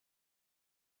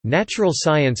Natural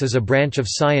science is a branch of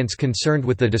science concerned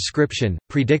with the description,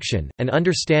 prediction, and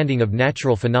understanding of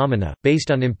natural phenomena,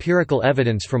 based on empirical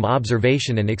evidence from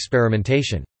observation and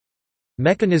experimentation.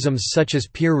 Mechanisms such as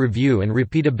peer review and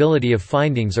repeatability of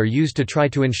findings are used to try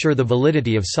to ensure the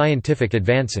validity of scientific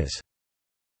advances.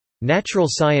 Natural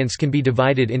science can be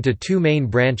divided into two main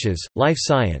branches, life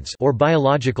science or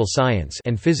biological science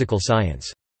and physical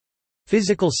science.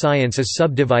 Physical science is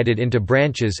subdivided into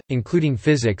branches, including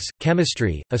physics,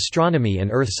 chemistry, astronomy and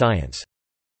earth science.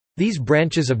 These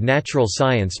branches of natural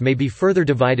science may be further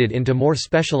divided into more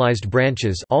specialized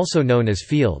branches, also known as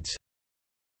fields.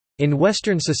 In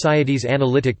Western society's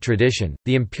analytic tradition,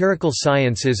 the empirical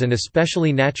sciences and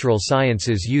especially natural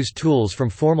sciences use tools from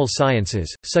formal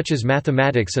sciences, such as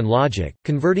mathematics and logic,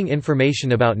 converting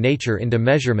information about nature into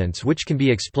measurements which can be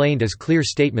explained as clear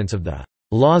statements of the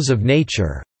laws of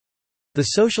nature. The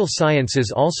social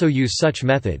sciences also use such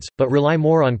methods, but rely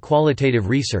more on qualitative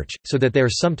research, so that they are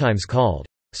sometimes called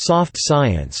soft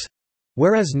science,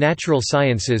 whereas natural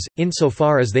sciences,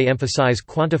 insofar as they emphasize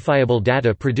quantifiable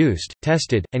data produced,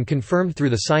 tested, and confirmed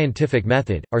through the scientific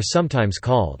method, are sometimes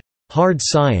called hard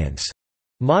science.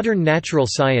 Modern natural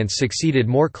science succeeded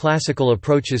more classical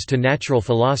approaches to natural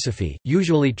philosophy,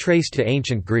 usually traced to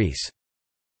ancient Greece.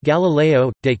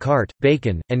 Galileo, Descartes,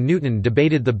 Bacon, and Newton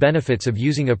debated the benefits of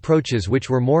using approaches which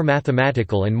were more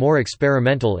mathematical and more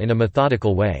experimental in a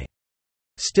methodical way.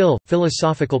 Still,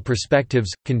 philosophical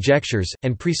perspectives, conjectures,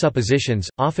 and presuppositions,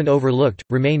 often overlooked,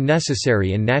 remain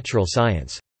necessary in natural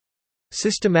science.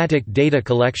 Systematic data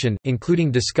collection,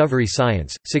 including discovery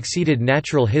science, succeeded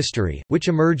natural history, which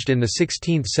emerged in the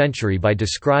 16th century by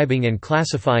describing and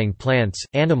classifying plants,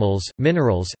 animals,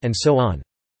 minerals, and so on.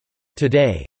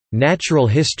 Today, natural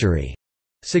history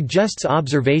suggests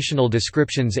observational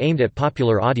descriptions aimed at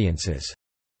popular audiences.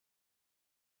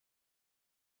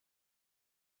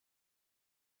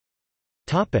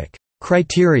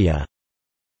 Criteria.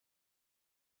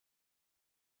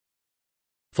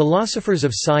 Philosophers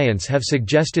of science have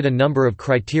suggested a number of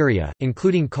criteria,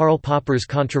 including Karl Popper's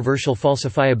controversial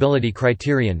falsifiability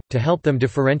criterion, to help them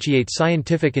differentiate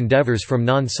scientific endeavors from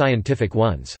non-scientific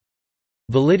ones.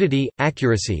 Validity,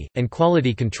 accuracy, and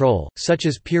quality control, such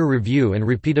as peer review and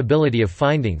repeatability of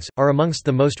findings, are amongst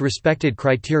the most respected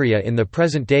criteria in the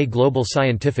present-day global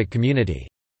scientific community.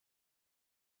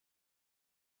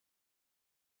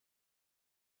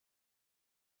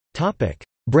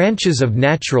 Branches of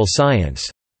natural science.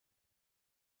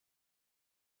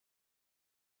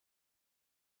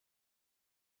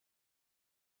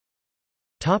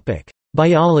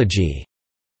 Biology.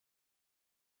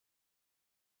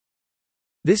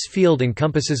 This field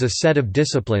encompasses a set of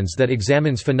disciplines that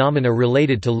examines phenomena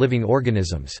related to living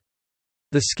organisms.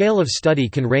 The scale of study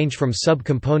can range from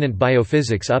sub-component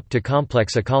biophysics up to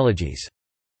complex ecologies.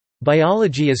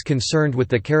 Biology is concerned with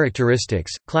the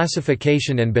characteristics,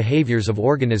 classification and behaviors of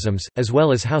organisms, as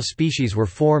well as how species were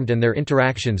formed and their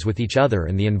interactions with each other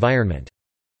and the environment.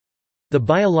 The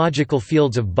biological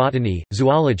fields of botany,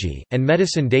 zoology, and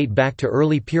medicine date back to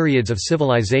early periods of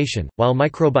civilization, while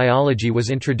microbiology was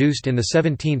introduced in the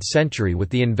 17th century with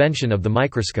the invention of the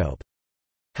microscope.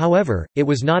 However, it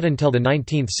was not until the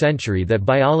 19th century that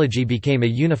biology became a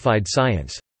unified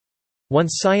science.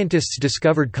 Once scientists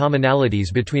discovered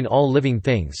commonalities between all living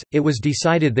things, it was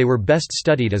decided they were best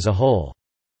studied as a whole.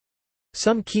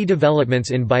 Some key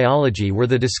developments in biology were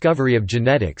the discovery of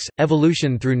genetics,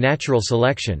 evolution through natural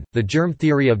selection, the germ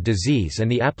theory of disease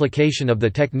and the application of the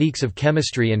techniques of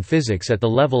chemistry and physics at the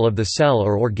level of the cell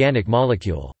or organic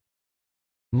molecule.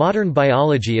 Modern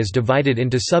biology is divided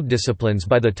into subdisciplines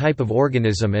by the type of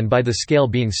organism and by the scale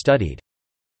being studied.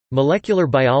 Molecular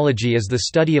biology is the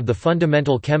study of the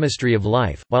fundamental chemistry of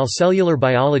life, while cellular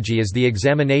biology is the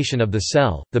examination of the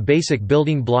cell, the basic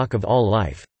building block of all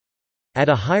life. At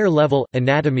a higher level,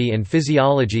 anatomy and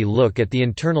physiology look at the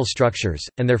internal structures,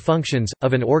 and their functions,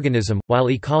 of an organism, while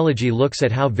ecology looks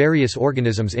at how various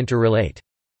organisms interrelate.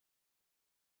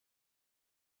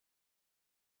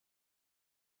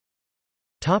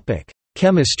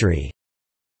 Chemistry.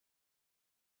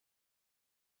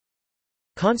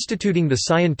 Constituting the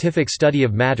scientific study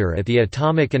of matter at the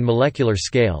atomic and molecular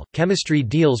scale, chemistry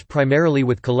deals primarily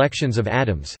with collections of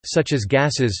atoms, such as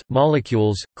gases,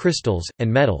 molecules, crystals,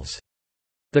 and metals.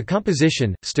 The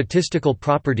composition, statistical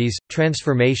properties,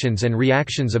 transformations and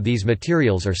reactions of these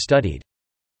materials are studied.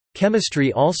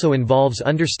 Chemistry also involves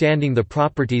understanding the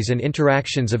properties and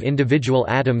interactions of individual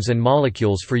atoms and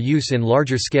molecules for use in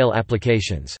larger-scale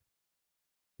applications.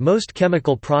 Most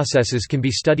chemical processes can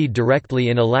be studied directly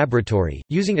in a laboratory,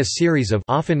 using a series of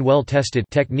often well-tested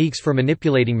techniques for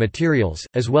manipulating materials,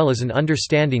 as well as an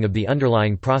understanding of the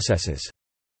underlying processes.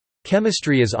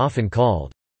 Chemistry is often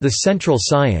called the central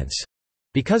science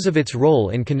because of its role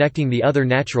in connecting the other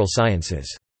natural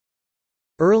sciences.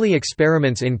 Early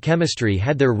experiments in chemistry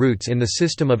had their roots in the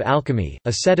system of alchemy,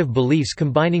 a set of beliefs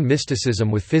combining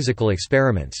mysticism with physical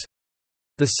experiments.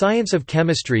 The science of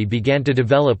chemistry began to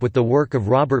develop with the work of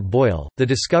Robert Boyle, the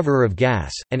discoverer of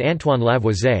gas, and Antoine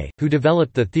Lavoisier, who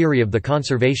developed the theory of the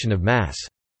conservation of mass.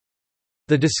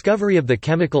 The discovery of the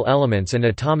chemical elements and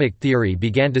atomic theory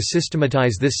began to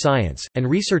systematize this science, and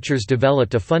researchers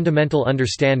developed a fundamental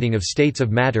understanding of states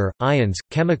of matter, ions,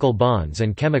 chemical bonds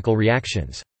and chemical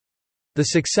reactions. The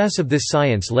success of this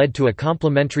science led to a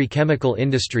complementary chemical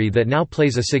industry that now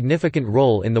plays a significant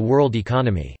role in the world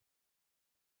economy.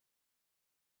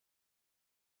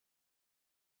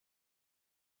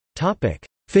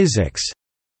 Physics.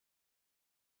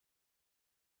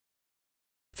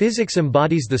 Physics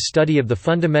embodies the study of the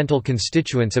fundamental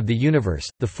constituents of the universe,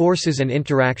 the forces and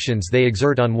interactions they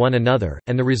exert on one another,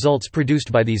 and the results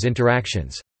produced by these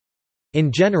interactions.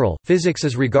 In general, physics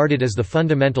is regarded as the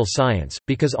fundamental science,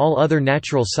 because all other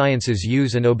natural sciences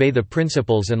use and obey the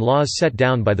principles and laws set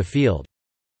down by the field.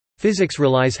 Physics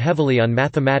relies heavily on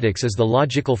mathematics as the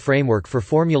logical framework for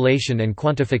formulation and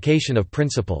quantification of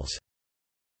principles.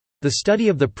 The study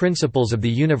of the principles of the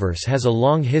universe has a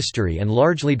long history and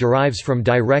largely derives from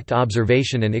direct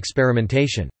observation and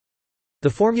experimentation.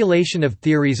 The formulation of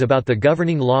theories about the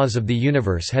governing laws of the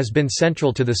universe has been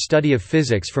central to the study of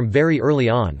physics from very early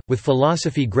on, with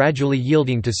philosophy gradually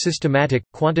yielding to systematic,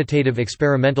 quantitative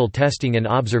experimental testing and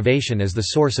observation as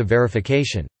the source of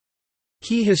verification.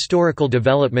 Key historical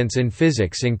developments in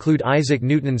physics include Isaac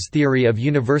Newton's theory of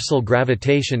universal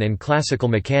gravitation and classical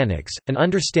mechanics, an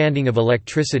understanding of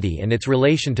electricity and its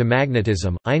relation to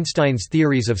magnetism, Einstein's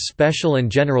theories of special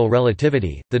and general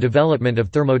relativity, the development of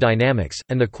thermodynamics,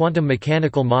 and the quantum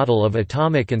mechanical model of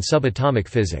atomic and subatomic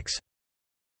physics.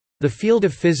 The field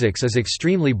of physics is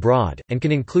extremely broad, and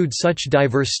can include such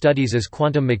diverse studies as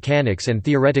quantum mechanics and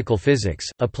theoretical physics,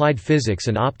 applied physics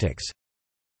and optics.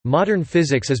 Modern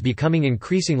physics is becoming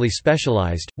increasingly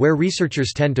specialized, where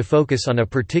researchers tend to focus on a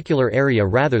particular area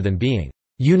rather than being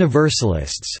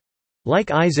universalists,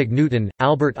 like Isaac Newton,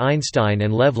 Albert Einstein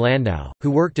and Lev Landau, who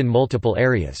worked in multiple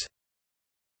areas.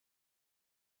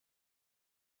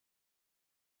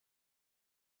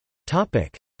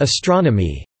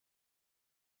 Astronomy.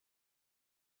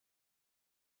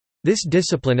 This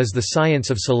discipline is the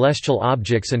science of celestial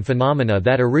objects and phenomena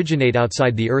that originate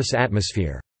outside the Earth's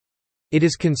atmosphere. It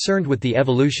is concerned with the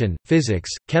evolution, physics,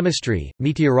 chemistry,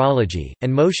 meteorology,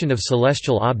 and motion of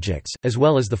celestial objects, as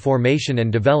well as the formation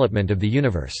and development of the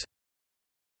universe.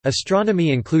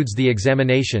 Astronomy includes the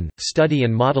examination, study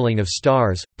and modeling of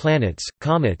stars, planets,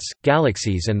 comets,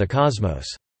 galaxies and the cosmos.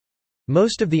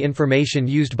 Most of the information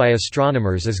used by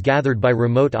astronomers is gathered by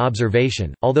remote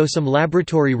observation, although some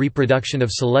laboratory reproduction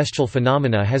of celestial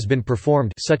phenomena has been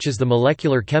performed, such as the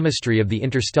molecular chemistry of the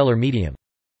interstellar medium.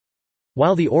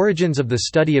 While the origins of the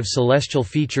study of celestial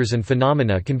features and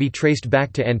phenomena can be traced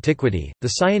back to antiquity, the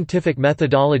scientific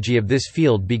methodology of this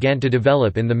field began to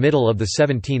develop in the middle of the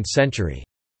 17th century.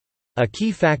 A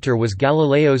key factor was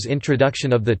Galileo's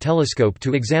introduction of the telescope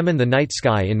to examine the night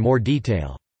sky in more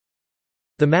detail.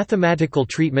 The mathematical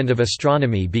treatment of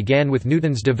astronomy began with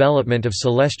Newton's development of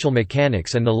celestial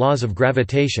mechanics and the laws of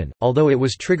gravitation, although it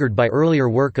was triggered by earlier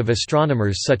work of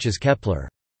astronomers such as Kepler.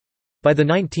 By the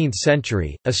 19th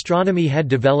century, astronomy had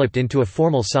developed into a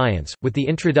formal science, with the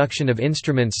introduction of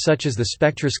instruments such as the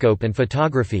spectroscope and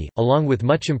photography, along with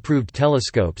much improved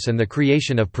telescopes and the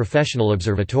creation of professional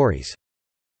observatories.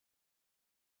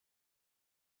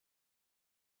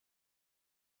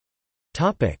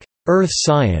 Earth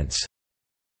science.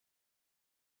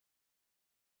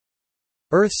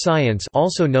 Earth science,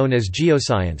 also known as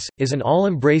geoscience, is an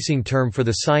all-embracing term for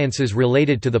the sciences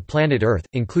related to the planet Earth,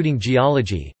 including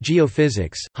geology,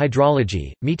 geophysics,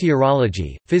 hydrology,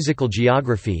 meteorology, physical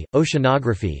geography,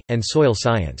 oceanography, and soil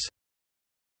science.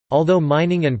 Although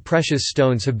mining and precious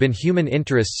stones have been human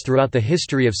interests throughout the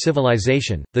history of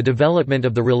civilization, the development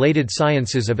of the related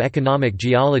sciences of economic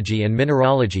geology and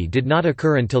mineralogy did not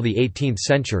occur until the 18th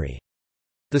century.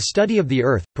 The study of the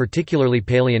Earth, particularly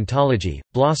paleontology,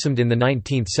 blossomed in the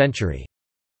 19th century.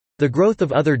 The growth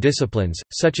of other disciplines,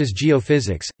 such as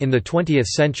geophysics, in the 20th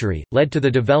century, led to the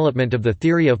development of the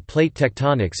theory of plate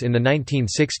tectonics in the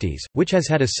 1960s, which has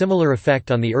had a similar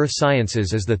effect on the earth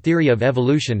sciences as the theory of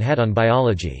evolution had on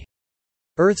biology.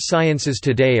 Earth sciences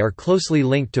today are closely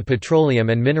linked to petroleum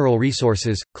and mineral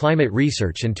resources, climate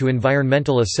research and to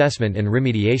environmental assessment and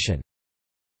remediation.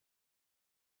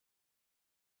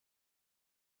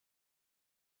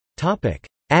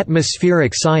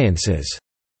 Atmospheric sciences.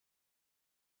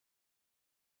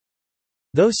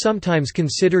 Though sometimes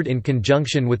considered in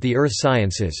conjunction with the earth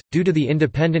sciences, due to the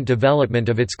independent development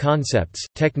of its concepts,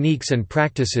 techniques and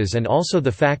practices and also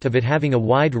the fact of it having a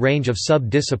wide range of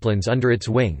sub-disciplines under its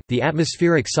wing, the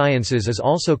atmospheric sciences is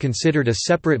also considered a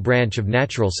separate branch of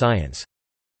natural science.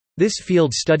 This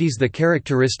field studies the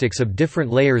characteristics of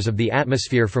different layers of the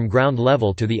atmosphere from ground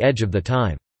level to the edge of the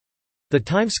time. The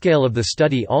timescale of the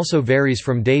study also varies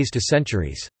from days to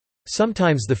centuries.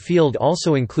 Sometimes the field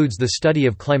also includes the study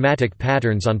of climatic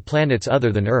patterns on planets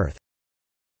other than Earth.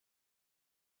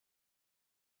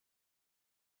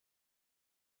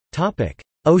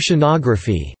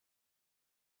 Oceanography.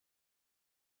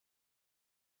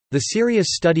 The serious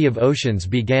study of oceans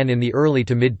began in the early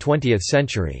to mid-20th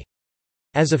century.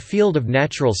 As a field of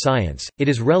natural science, it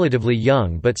is relatively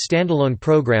young, but standalone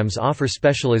programs offer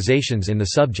specializations in the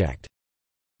subject.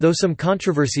 Though some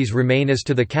controversies remain as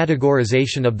to the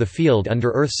categorization of the field under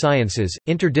earth sciences,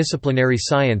 interdisciplinary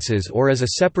sciences or as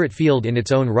a separate field in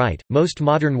its own right, most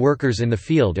modern workers in the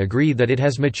field agree that it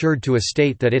has matured to a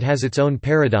state that it has its own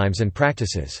paradigms and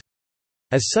practices.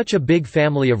 As such, a big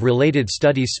family of related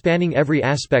studies spanning every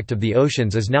aspect of the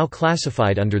oceans is now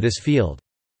classified under this field.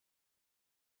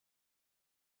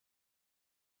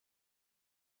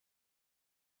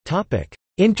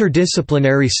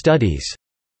 Interdisciplinary studies.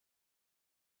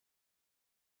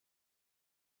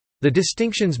 The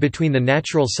distinctions between the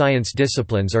natural science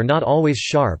disciplines are not always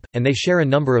sharp, and they share a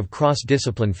number of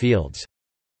cross-discipline fields.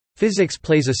 Physics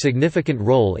plays a significant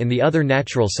role in the other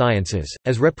natural sciences,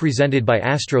 as represented by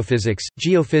astrophysics,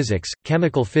 geophysics,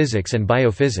 chemical physics and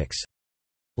biophysics.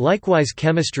 Likewise,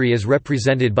 chemistry is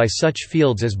represented by such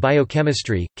fields as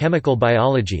biochemistry, chemical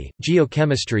biology,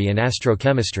 geochemistry and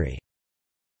astrochemistry.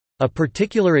 A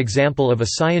particular example of a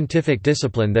scientific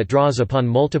discipline that draws upon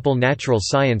multiple natural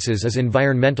sciences is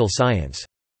environmental science.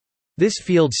 This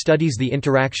field studies the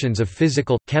interactions of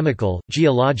physical, chemical,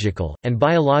 geological, and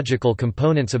biological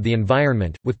components of the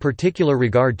environment, with particular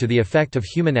regard to the effect of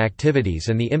human activities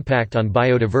and the impact on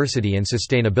biodiversity and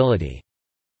sustainability.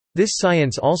 This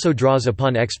science also draws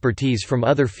upon expertise from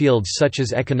other fields such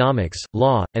as economics,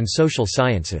 law, and social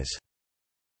sciences.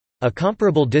 A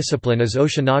comparable discipline is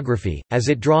oceanography, as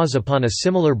it draws upon a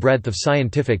similar breadth of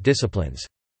scientific disciplines.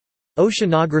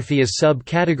 Oceanography is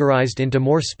sub-categorized into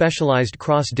more specialized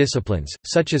cross-disciplines,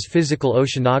 such as physical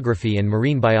oceanography and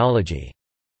marine biology.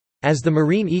 As the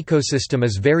marine ecosystem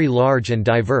is very large and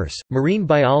diverse, marine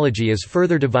biology is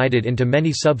further divided into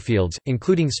many subfields,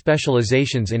 including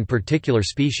specializations in particular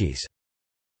species.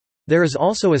 There is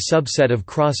also a subset of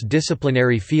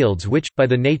cross-disciplinary fields which, by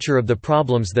the nature of the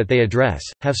problems that they address,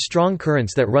 have strong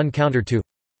currents that run counter to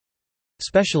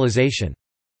specialization.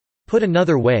 Put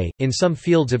another way, in some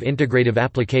fields of integrative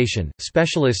application,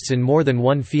 specialists in more than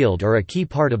one field are a key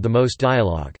part of the most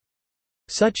dialogue.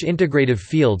 Such integrative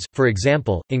fields, for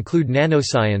example, include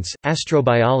nanoscience,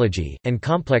 astrobiology, and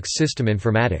complex system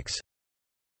informatics.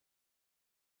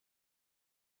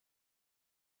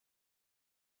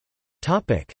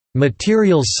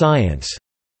 Materials science.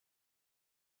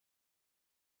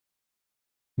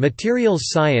 Materials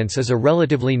science is a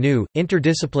relatively new,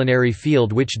 interdisciplinary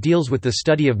field which deals with the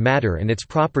study of matter and its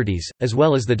properties, as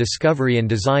well as the discovery and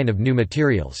design of new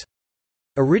materials.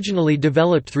 Originally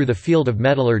developed through the field of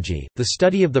metallurgy, the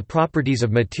study of the properties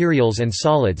of materials and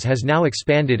solids has now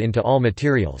expanded into all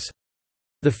materials.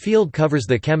 The field covers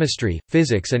the chemistry,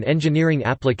 physics and engineering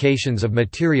applications of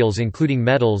materials including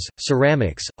metals,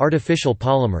 ceramics, artificial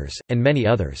polymers, and many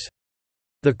others.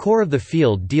 The core of the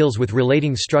field deals with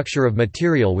relating structure of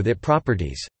material with its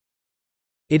properties.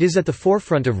 It is at the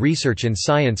forefront of research in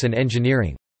science and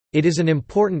engineering. It is an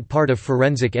important part of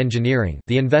forensic engineering,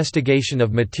 the investigation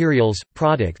of materials,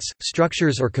 products,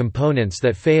 structures or components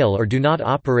that fail or do not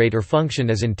operate or function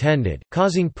as intended,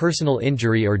 causing personal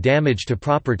injury or damage to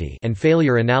property, and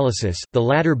failure analysis, the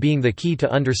latter being the key to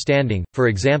understanding, for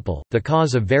example, the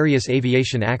cause of various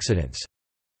aviation accidents.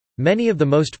 Many of the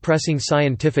most pressing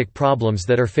scientific problems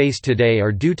that are faced today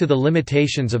are due to the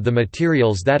limitations of the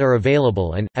materials that are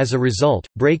available and, as a result,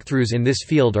 breakthroughs in this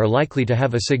field are likely to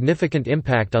have a significant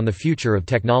impact on the future of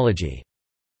technology.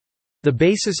 The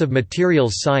basis of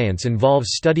materials science involves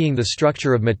studying the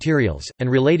structure of materials,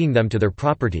 and relating them to their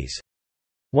properties.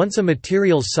 Once a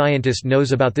materials scientist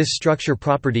knows about this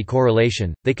structure-property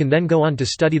correlation, they can then go on to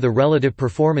study the relative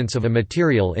performance of a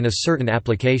material in a certain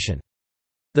application.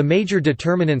 The major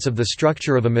determinants of the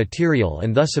structure of a material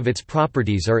and thus of its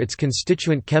properties are its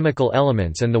constituent chemical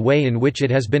elements and the way in which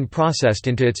it has been processed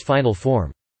into its final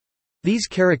form. These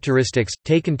characteristics,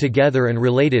 taken together and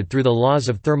related through the laws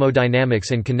of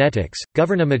thermodynamics and kinetics,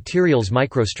 govern a material's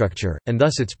microstructure, and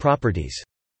thus its properties.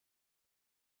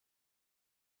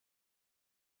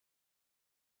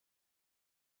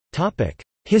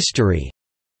 History.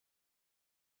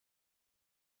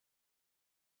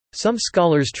 Some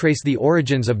scholars trace the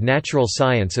origins of natural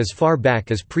science as far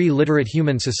back as pre-literate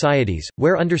human societies,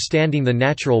 where understanding the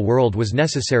natural world was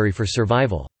necessary for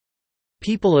survival.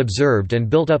 People observed and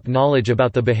built up knowledge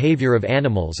about the behavior of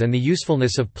animals and the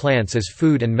usefulness of plants as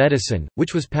food and medicine,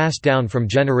 which was passed down from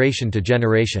generation to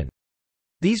generation.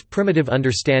 These primitive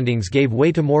understandings gave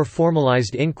way to more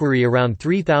formalized inquiry around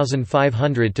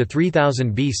 3500 to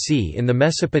 3000 BC in the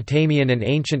Mesopotamian and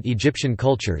ancient Egyptian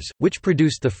cultures, which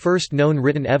produced the first known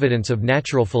written evidence of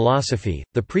natural philosophy,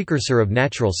 the precursor of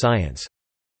natural science.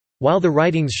 While the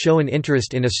writings show an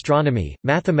interest in astronomy,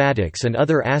 mathematics and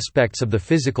other aspects of the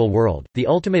physical world, the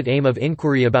ultimate aim of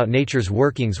inquiry about nature's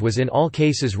workings was in all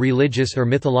cases religious or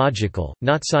mythological,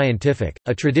 not scientific.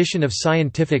 A tradition of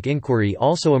scientific inquiry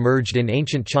also emerged in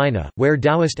ancient China, where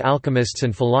Taoist alchemists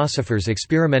and philosophers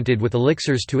experimented with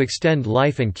elixirs to extend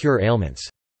life and cure ailments.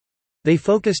 They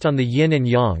focused on the yin and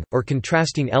yang, or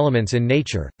contrasting elements in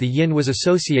nature. The yin was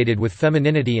associated with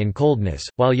femininity and coldness,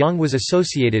 while yang was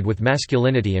associated with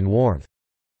masculinity and warmth.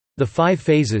 The 5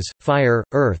 phases, fire,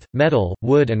 earth, metal,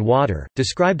 wood and water,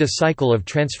 described a cycle of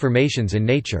transformations in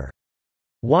nature.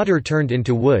 Water turned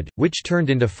into wood, which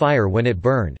turned into fire when it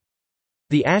burned.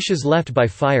 The ashes left by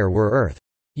fire were earth.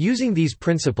 Using these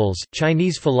principles,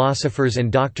 Chinese philosophers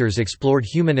and doctors explored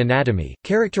human anatomy,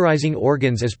 characterizing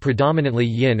organs as predominantly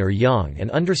yin or yang, and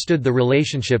understood the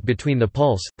relationship between the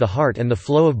pulse, the heart, and the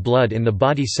flow of blood in the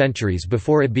body centuries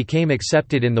before it became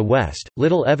accepted in the West.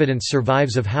 Little evidence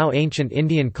survives of how ancient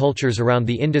Indian cultures around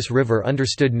the Indus River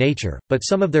understood nature, but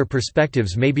some of their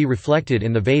perspectives may be reflected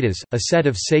in the Vedas, a set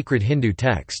of sacred Hindu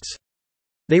texts.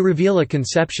 They reveal a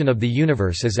conception of the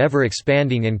universe as ever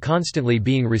expanding and constantly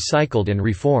being recycled and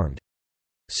reformed.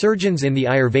 Surgeons in the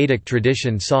Ayurvedic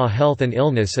tradition saw health and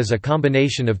illness as a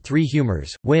combination of 3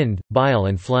 humors: wind, bile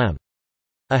and phlegm.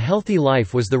 A healthy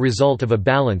life was the result of a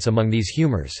balance among these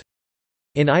humors.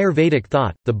 In Ayurvedic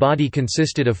thought, the body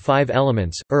consisted of 5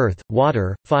 elements: earth,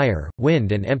 water, fire,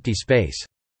 wind and empty space.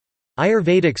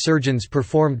 Ayurvedic surgeons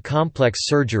performed complex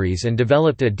surgeries and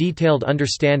developed a detailed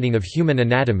understanding of human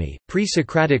anatomy.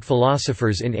 Pre-Socratic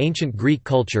philosophers in ancient Greek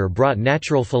culture brought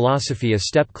natural philosophy a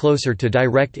step closer to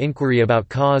direct inquiry about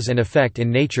cause and effect in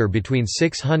nature between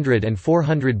 600 and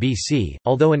 400 BC,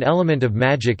 although an element of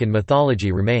magic and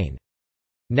mythology remained.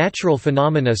 Natural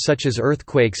phenomena such as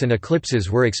earthquakes and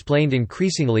eclipses were explained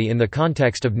increasingly in the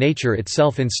context of nature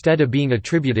itself instead of being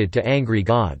attributed to angry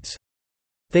gods.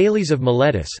 Thales of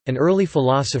Miletus, an early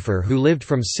philosopher who lived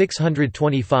from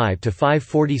 625 to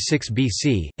 546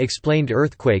 BC, explained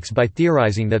earthquakes by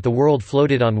theorizing that the world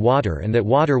floated on water and that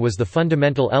water was the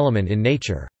fundamental element in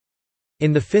nature.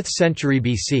 In the 5th century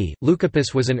BC,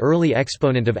 Leucippus was an early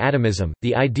exponent of atomism,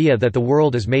 the idea that the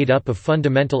world is made up of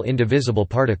fundamental indivisible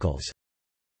particles.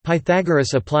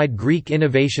 Pythagoras applied Greek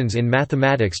innovations in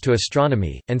mathematics to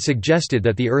astronomy, and suggested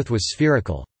that the Earth was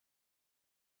spherical.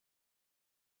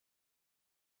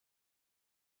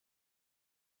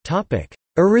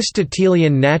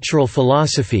 Aristotelian natural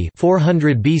philosophy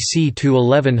 400 BC to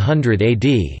 1100 AD.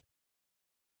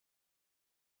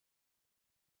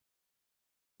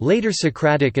 Later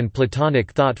Socratic and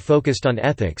Platonic thought focused on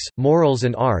ethics, morals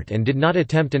and art and did not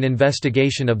attempt an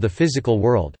investigation of the physical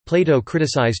world. Plato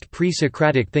criticized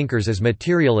pre-Socratic thinkers as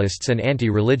materialists and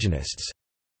anti-religionists.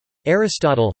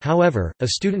 Aristotle, however, a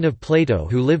student of Plato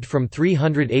who lived from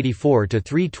 384 to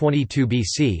 322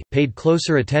 BC, paid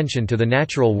closer attention to the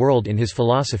natural world in his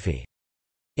philosophy.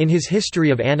 In his History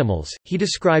of Animals, he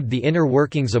described the inner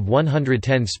workings of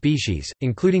 110 species,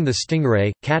 including the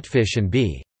stingray, catfish and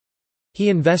bee. He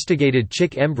investigated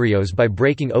chick embryos by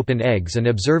breaking open eggs and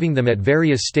observing them at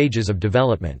various stages of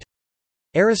development.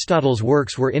 Aristotle's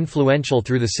works were influential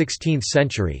through the 16th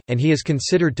century, and he is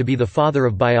considered to be the father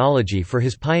of biology for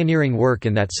his pioneering work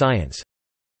in that science.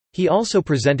 He also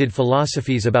presented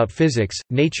philosophies about physics,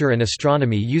 nature and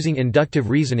astronomy using inductive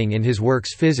reasoning in his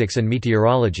works Physics and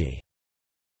Meteorology.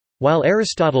 While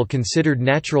Aristotle considered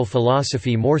natural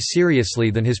philosophy more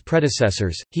seriously than his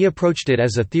predecessors, he approached it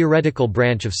as a theoretical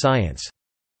branch of science.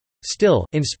 Still,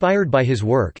 inspired by his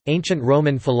work, ancient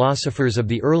Roman philosophers of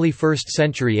the early 1st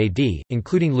century AD,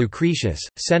 including Lucretius,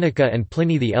 Seneca and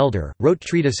Pliny the Elder, wrote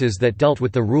treatises that dealt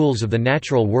with the rules of the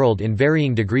natural world in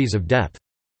varying degrees of depth.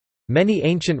 Many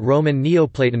ancient Roman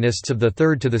Neoplatonists of the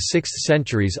 3rd to the 6th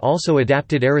centuries also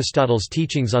adapted Aristotle's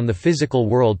teachings on the physical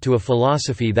world to a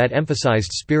philosophy that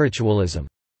emphasized spiritualism.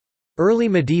 Early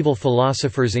medieval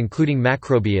philosophers including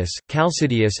Macrobius,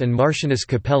 Chalcidius and Martianus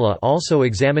Capella also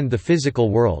examined the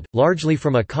physical world, largely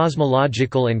from a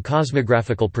cosmological and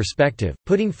cosmographical perspective,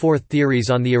 putting forth theories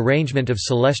on the arrangement of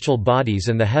celestial bodies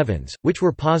and the heavens, which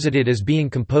were posited as being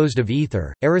composed of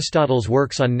ether. Aristotle's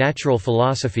works on natural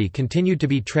philosophy continued to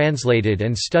be translated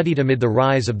and studied amid the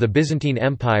rise of the Byzantine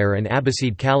Empire and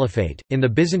Abbasid Caliphate. In the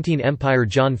Byzantine Empire,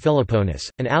 John Philoponus,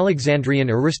 an Alexandrian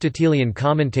Aristotelian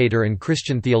commentator and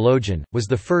Christian theologian, was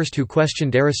the first who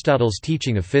questioned Aristotle's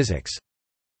teaching of physics.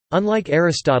 Unlike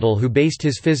Aristotle, who based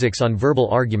his physics on verbal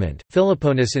argument,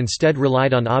 Philoponus instead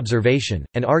relied on observation,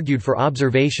 and argued for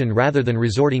observation rather than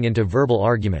resorting into verbal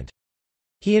argument.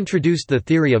 He introduced the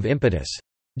theory of impetus.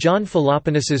 John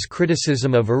Philoponus's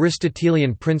criticism of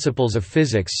Aristotelian principles of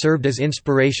physics served as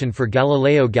inspiration for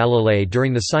Galileo Galilei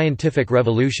during the scientific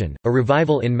revolution. A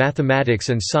revival in mathematics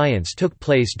and science took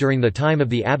place during the time of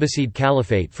the Abbasid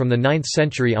Caliphate from the 9th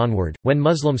century onward, when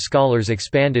Muslim scholars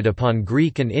expanded upon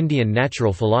Greek and Indian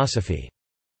natural philosophy.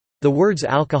 The words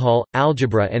alcohol,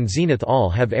 algebra and zenith all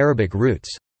have Arabic roots.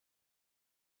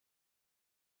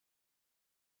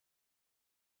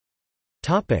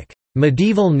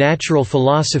 Medieval natural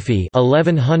philosophy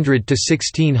 1100 to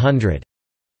 1600.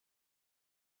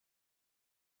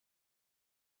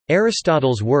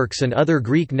 Aristotle's works and other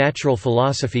Greek natural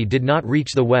philosophy did not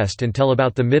reach the West until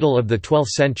about the middle of the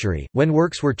 12th century, when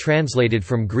works were translated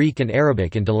from Greek and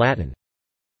Arabic into Latin.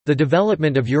 The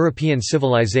development of European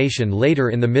civilization later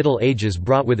in the Middle Ages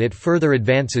brought with it further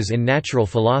advances in natural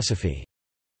philosophy.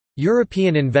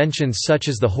 European inventions such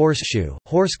as the horseshoe,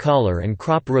 horse collar and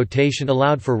crop rotation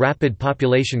allowed for rapid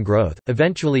population growth,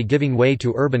 eventually giving way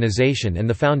to urbanization and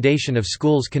the foundation of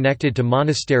schools connected to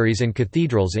monasteries and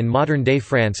cathedrals in modern-day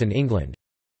France and England.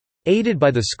 Aided by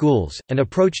the schools, an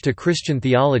approach to Christian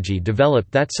theology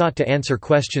developed that sought to answer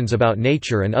questions about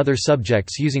nature and other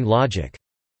subjects using logic.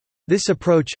 This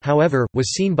approach, however,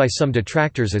 was seen by some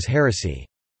detractors as heresy.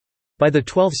 By the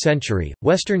 12th century,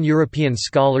 Western European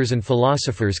scholars and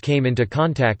philosophers came into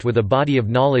contact with a body of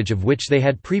knowledge of which they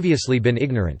had previously been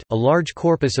ignorant, a large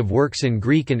corpus of works in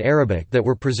Greek and Arabic that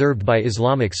were preserved by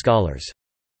Islamic scholars.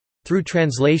 Through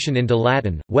translation into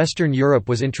Latin, Western Europe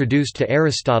was introduced to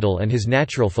Aristotle and his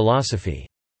natural philosophy.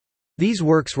 These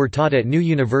works were taught at new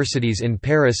universities in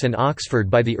Paris and Oxford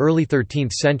by the early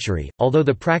 13th century, although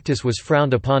the practice was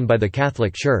frowned upon by the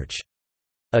Catholic Church.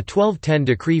 A 1210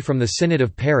 decree from the Synod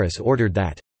of Paris ordered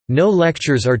that, "No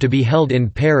lectures are to be held in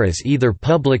Paris either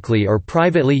publicly or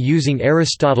privately using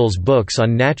Aristotle's books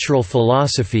on natural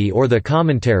philosophy or the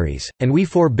commentaries, and we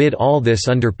forbid all this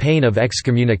under pain of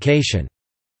excommunication."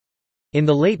 In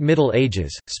the late Middle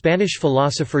Ages, Spanish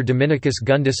philosopher Dominicus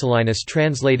Gundusalinus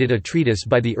translated a treatise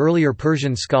by the earlier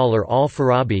Persian scholar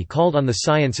al-Farabi called On the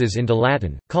Sciences into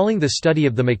Latin, calling the study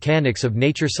of the mechanics of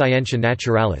nature scientia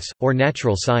naturalis, or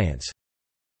natural science.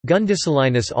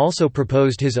 Gundusalinus also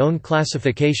proposed his own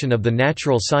classification of the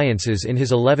natural sciences in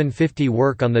his 1150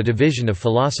 work on the division of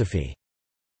philosophy.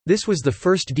 This was the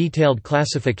first detailed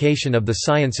classification of the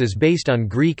sciences based on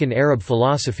Greek and Arab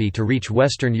philosophy to reach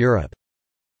Western Europe.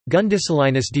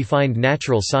 Gundusalinus defined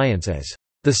natural science as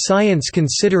the science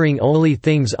considering only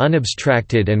things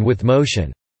unabstracted and with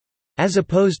motion, as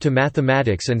opposed to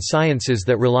mathematics and sciences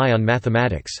that rely on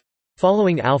mathematics.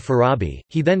 Following al-Farabi,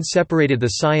 he then separated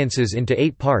the sciences into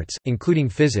 8 parts, including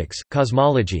physics,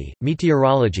 cosmology,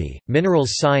 meteorology,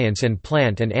 minerals science and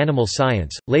plant and animal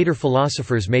science. Later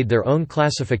philosophers made their own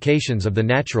classifications of the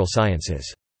natural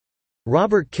sciences.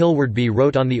 Robert Kilwardby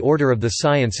wrote on the order of the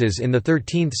sciences in the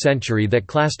 13th century that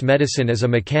classed medicine as a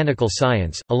mechanical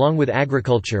science, along with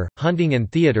agriculture, hunting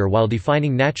and theatre, while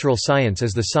defining natural science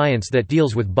as the science that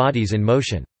deals with bodies in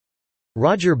motion.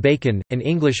 Roger Bacon, an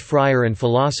English friar and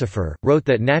philosopher, wrote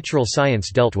that natural science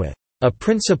dealt with a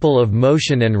principle of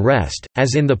motion and rest,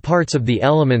 as in the parts of the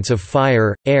elements of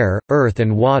fire, air, earth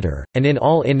and water, and in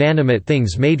all inanimate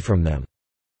things made from them.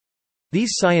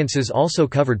 These sciences also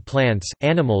covered plants,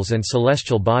 animals and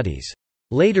celestial bodies.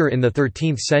 Later in the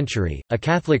 13th century, a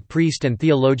Catholic priest and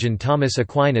theologian Thomas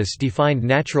Aquinas defined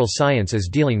natural science as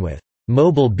dealing with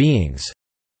mobile beings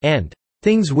and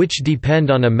things which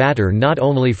depend on a matter not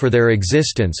only for their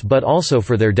existence but also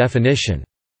for their definition.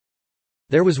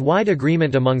 There was wide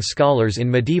agreement among scholars in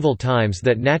medieval times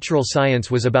that natural science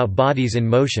was about bodies in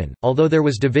motion, although there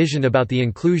was division about the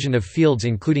inclusion of fields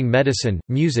including medicine,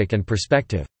 music and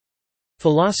perspective.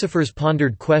 Philosophers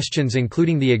pondered questions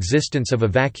including the existence of a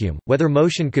vacuum, whether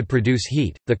motion could produce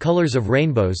heat, the colors of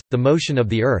rainbows, the motion of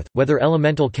the earth, whether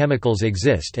elemental chemicals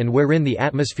exist and wherein the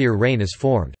atmosphere rain is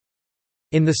formed.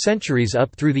 In the centuries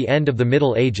up through the end of the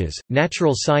Middle Ages,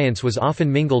 natural science was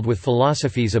often mingled with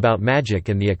philosophies about magic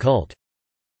and the occult.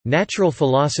 Natural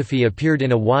philosophy appeared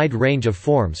in a wide range of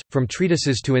forms, from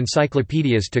treatises to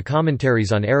encyclopedias to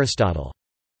commentaries on Aristotle.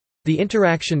 The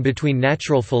interaction between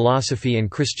natural philosophy and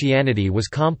Christianity was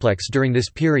complex during this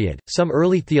period. Some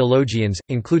early theologians,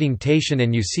 including Tatian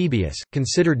and Eusebius,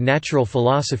 considered natural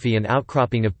philosophy an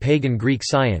outcropping of pagan Greek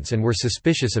science and were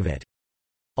suspicious of it.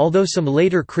 Although some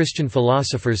later Christian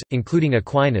philosophers, including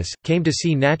Aquinas, came to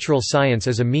see natural science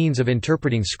as a means of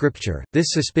interpreting Scripture, this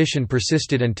suspicion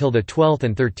persisted until the 12th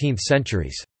and 13th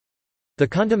centuries. The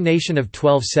condemnation of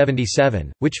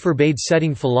 1277, which forbade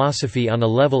setting philosophy on a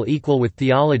level equal with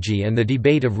theology and the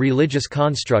debate of religious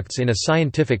constructs in a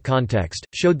scientific context,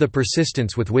 showed the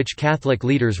persistence with which Catholic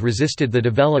leaders resisted the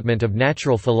development of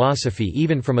natural philosophy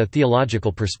even from a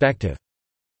theological perspective.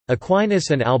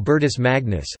 Aquinas and Albertus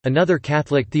Magnus, another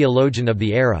Catholic theologian of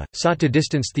the era, sought to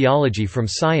distance theology from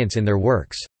science in their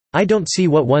works. "I don't see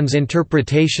what one's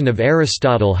interpretation of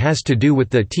Aristotle has to do with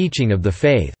the teaching of the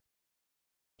faith,"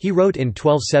 he wrote in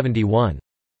 1271.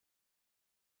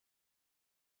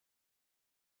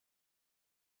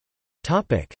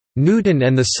 Newton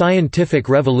and the Scientific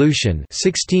Revolution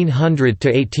 1600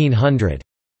 to 1800.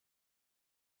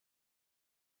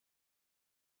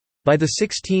 By the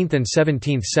 16th and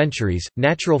 17th centuries,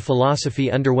 natural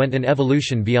philosophy underwent an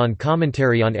evolution beyond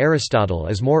commentary on Aristotle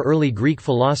as more early Greek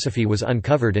philosophy was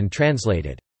uncovered and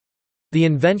translated. The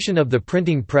invention of the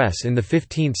printing press in the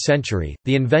 15th century,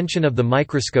 the invention of the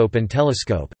microscope and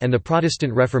telescope, and the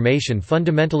Protestant Reformation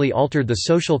fundamentally altered the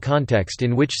social context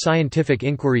in which scientific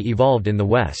inquiry evolved in the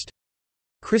West.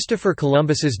 Christopher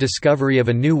Columbus's discovery of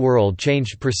a new world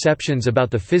changed perceptions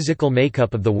about the physical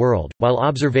makeup of the world, while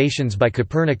observations by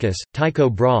Copernicus, Tycho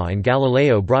Brahe and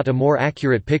Galileo brought a more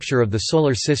accurate picture of the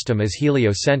solar system as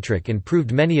heliocentric and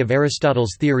proved many of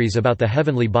Aristotle's theories about the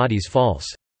heavenly bodies false.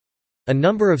 A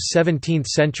number of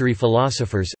 17th-century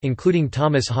philosophers, including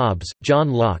Thomas Hobbes,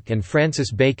 John Locke and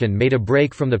Francis Bacon, made a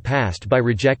break from the past by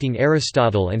rejecting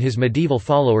Aristotle and his medieval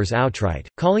followers outright,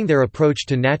 calling their approach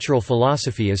to natural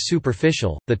philosophy as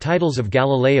superficial. The titles of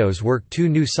Galileo's work Two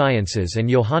New Sciences and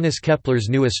Johannes Kepler's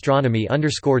New Astronomy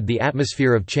underscored the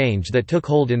atmosphere of change that took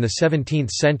hold in the 17th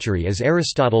century as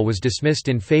Aristotle was dismissed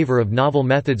in favor of novel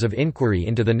methods of inquiry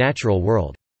into the natural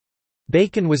world.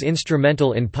 Bacon was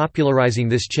instrumental in popularizing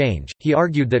this change. He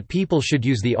argued that people should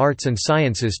use the arts and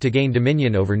sciences to gain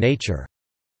dominion over nature.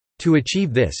 To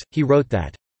achieve this, he wrote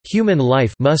that, "Human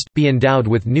life must be endowed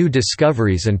with new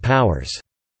discoveries and powers."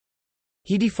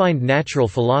 He defined natural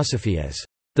philosophy as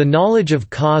the knowledge of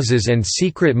causes and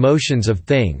secret motions of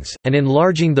things, and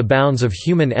enlarging the bounds of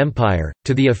human empire,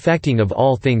 to the effecting of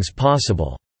all things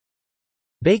possible.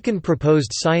 Bacon proposed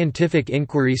scientific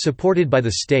inquiry supported by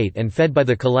the state and fed by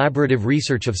the collaborative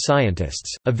research of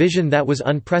scientists, a vision that was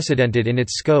unprecedented in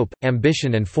its scope,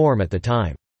 ambition and form at the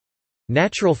time.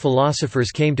 Natural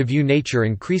philosophers came to view nature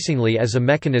increasingly as a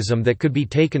mechanism that could be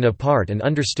taken apart and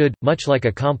understood, much like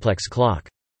a complex clock.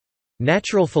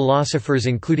 Natural philosophers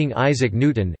including Isaac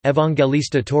Newton,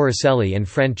 Evangelista Torricelli and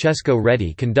Francesco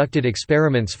Redi conducted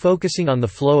experiments focusing on the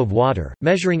flow of water,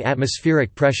 measuring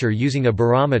atmospheric pressure using a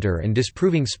barometer and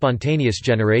disproving spontaneous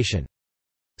generation.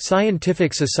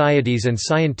 Scientific societies and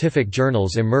scientific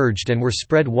journals emerged and were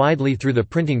spread widely through the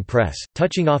printing press,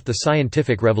 touching off the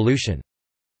scientific revolution.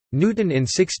 Newton in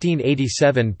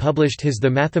 1687 published his The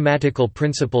Mathematical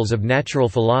Principles of Natural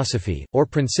Philosophy, or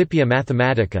Principia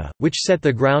Mathematica, which set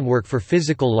the groundwork for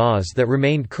physical laws that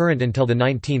remained current until the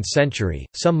 19th century.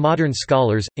 Some modern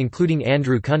scholars, including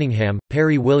Andrew Cunningham,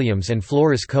 Perry Williams, and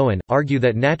Floris Cohen, argue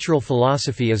that natural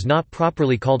philosophy is not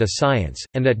properly called a science,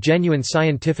 and that genuine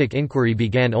scientific inquiry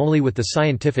began only with the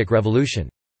scientific revolution.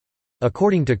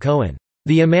 According to Cohen,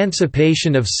 the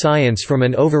emancipation of science from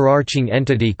an overarching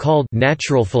entity called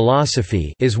natural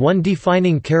philosophy is one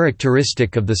defining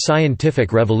characteristic of the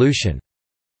scientific revolution.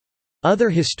 Other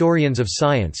historians of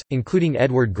science, including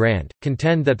Edward Grant,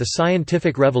 contend that the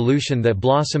scientific revolution that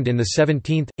blossomed in the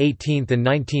 17th, 18th and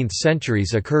 19th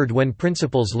centuries occurred when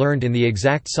principles learned in the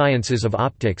exact sciences of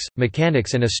optics,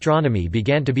 mechanics and astronomy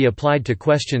began to be applied to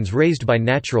questions raised by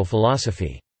natural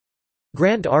philosophy.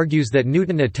 Grant argues that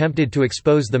Newton attempted to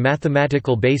expose the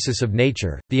mathematical basis of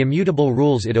nature, the immutable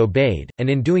rules it obeyed, and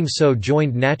in doing so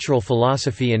joined natural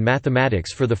philosophy and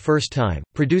mathematics for the first time,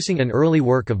 producing an early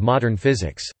work of modern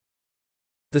physics.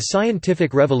 The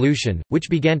scientific revolution, which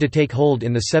began to take hold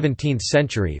in the 17th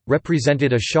century,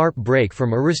 represented a sharp break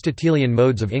from Aristotelian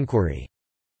modes of inquiry.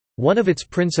 One of its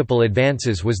principal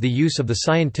advances was the use of the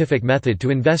scientific method to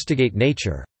investigate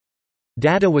nature.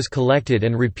 Data was collected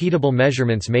and repeatable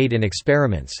measurements made in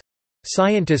experiments.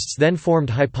 Scientists then formed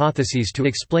hypotheses to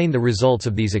explain the results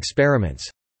of these experiments.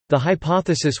 The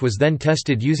hypothesis was then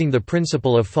tested using the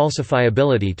principle of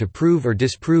falsifiability to prove or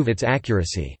disprove its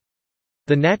accuracy.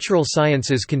 The natural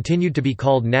sciences continued to be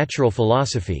called natural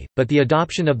philosophy, but the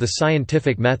adoption of the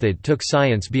scientific method took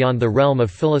science beyond the realm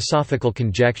of philosophical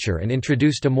conjecture and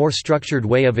introduced a more structured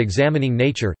way of examining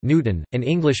nature. Newton, an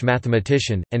English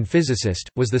mathematician and physicist,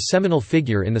 was the seminal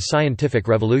figure in the scientific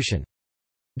revolution.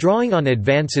 Drawing on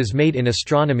advances made in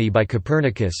astronomy by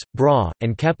Copernicus, Brahe,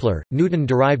 and Kepler, Newton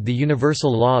derived the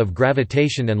universal law of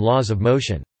gravitation and laws of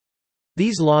motion.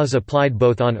 These laws applied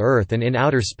both on Earth and in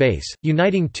outer space,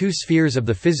 uniting two spheres of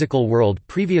the physical world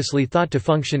previously thought to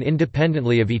function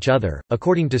independently of each other,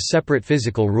 according to separate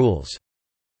physical rules.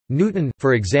 Newton,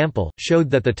 for example, showed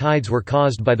that the tides were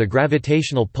caused by the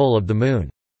gravitational pull of the Moon.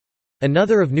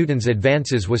 Another of Newton's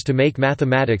advances was to make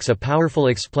mathematics a powerful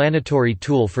explanatory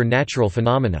tool for natural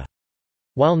phenomena.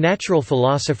 While natural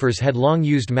philosophers had long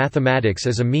used mathematics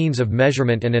as a means of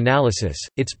measurement and analysis,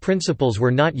 its principles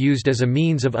were not used as a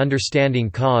means of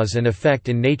understanding cause and effect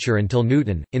in nature until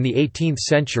Newton. In the 18th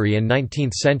century and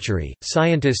 19th century,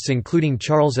 scientists including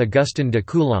Charles Augustin de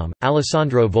Coulomb,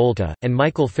 Alessandro Volta, and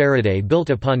Michael Faraday built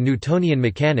upon Newtonian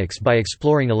mechanics by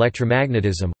exploring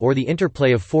electromagnetism, or the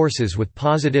interplay of forces with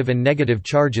positive and negative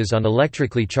charges on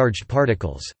electrically charged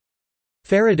particles.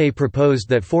 Faraday proposed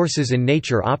that forces in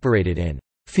nature operated in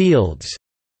fields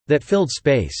that filled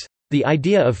space. The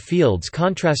idea of fields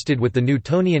contrasted with the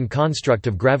Newtonian construct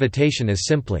of gravitation as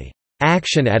simply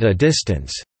action at a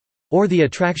distance, or the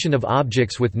attraction of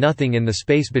objects with nothing in the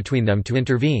space between them to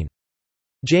intervene.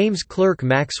 James Clerk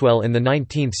Maxwell in the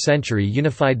 19th century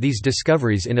unified these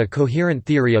discoveries in a coherent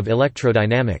theory of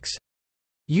electrodynamics.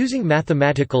 Using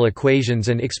mathematical equations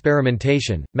and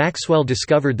experimentation, Maxwell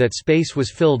discovered that space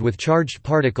was filled with charged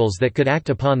particles that could act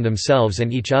upon themselves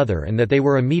and each other and that they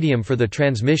were a medium for the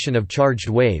transmission of charged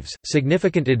waves.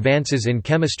 Significant advances in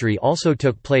chemistry also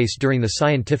took place during the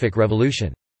scientific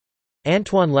revolution.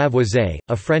 Antoine Lavoisier,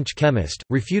 a French chemist,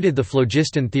 refuted the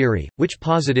phlogiston theory, which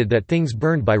posited that things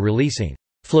burned by releasing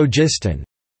phlogiston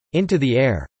into the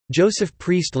air. Joseph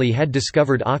Priestley had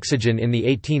discovered oxygen in the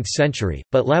 18th century,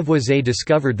 but Lavoisier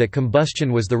discovered that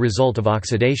combustion was the result of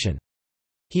oxidation.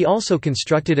 He also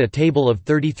constructed a table of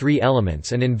 33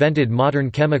 elements and invented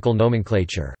modern chemical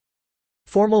nomenclature.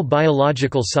 Formal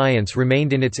biological science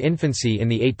remained in its infancy in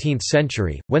the 18th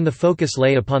century, when the focus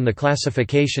lay upon the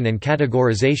classification and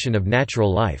categorization of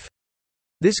natural life.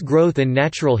 This growth in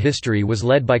natural history was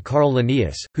led by Carl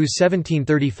Linnaeus, whose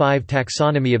 1735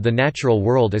 taxonomy of the natural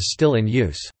world is still in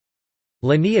use.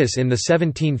 Linnaeus in the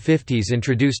 1750s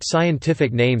introduced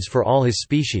scientific names for all his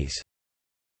species.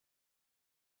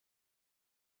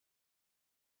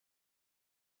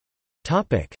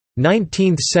 Topic: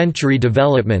 19th century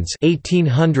developments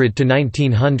 1800 to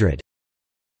 1900.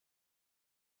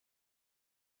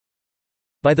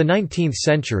 By the 19th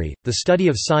century, the study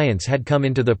of science had come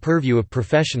into the purview of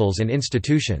professionals and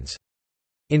institutions.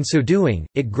 In so doing,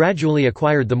 it gradually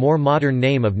acquired the more modern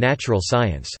name of natural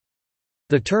science.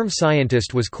 The term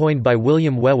scientist was coined by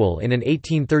William Whewell in an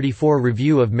 1834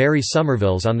 review of Mary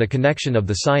Somerville's On the Connection of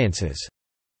the Sciences.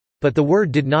 But the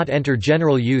word did not enter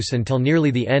general use until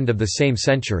nearly the end of the same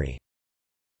century.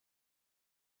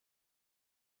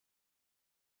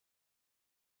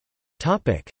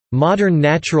 Modern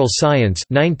natural science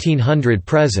 1900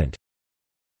 present.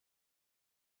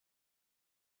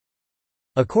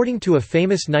 According to a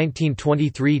famous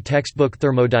 1923 textbook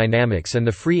Thermodynamics and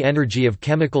the Free Energy of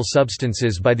Chemical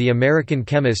Substances by the American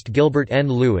chemist Gilbert N.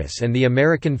 Lewis and the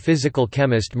American physical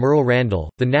chemist Merle Randall,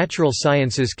 the natural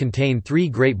sciences contain three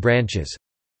great branches.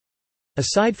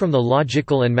 Aside from the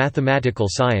logical and mathematical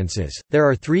sciences, there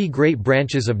are three great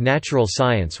branches of natural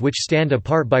science which stand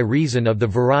apart by reason of the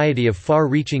variety of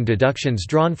far-reaching deductions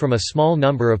drawn from a small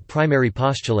number of primary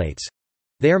postulates.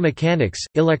 They are mechanics,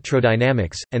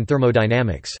 electrodynamics, and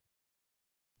thermodynamics.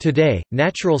 Today,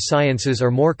 natural sciences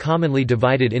are more commonly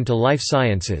divided into life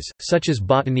sciences, such as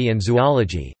botany and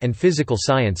zoology, and physical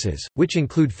sciences, which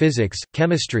include physics,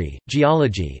 chemistry,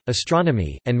 geology,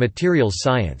 astronomy, and materials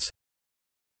science.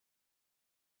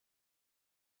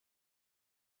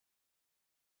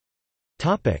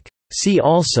 See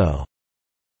also: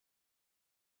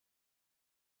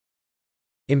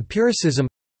 Empiricism,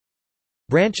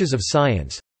 branches of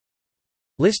science,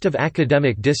 list of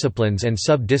academic disciplines and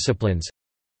sub-disciplines,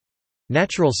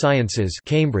 Natural Sciences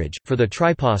Cambridge, for the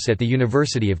Tripos at the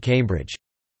University of Cambridge.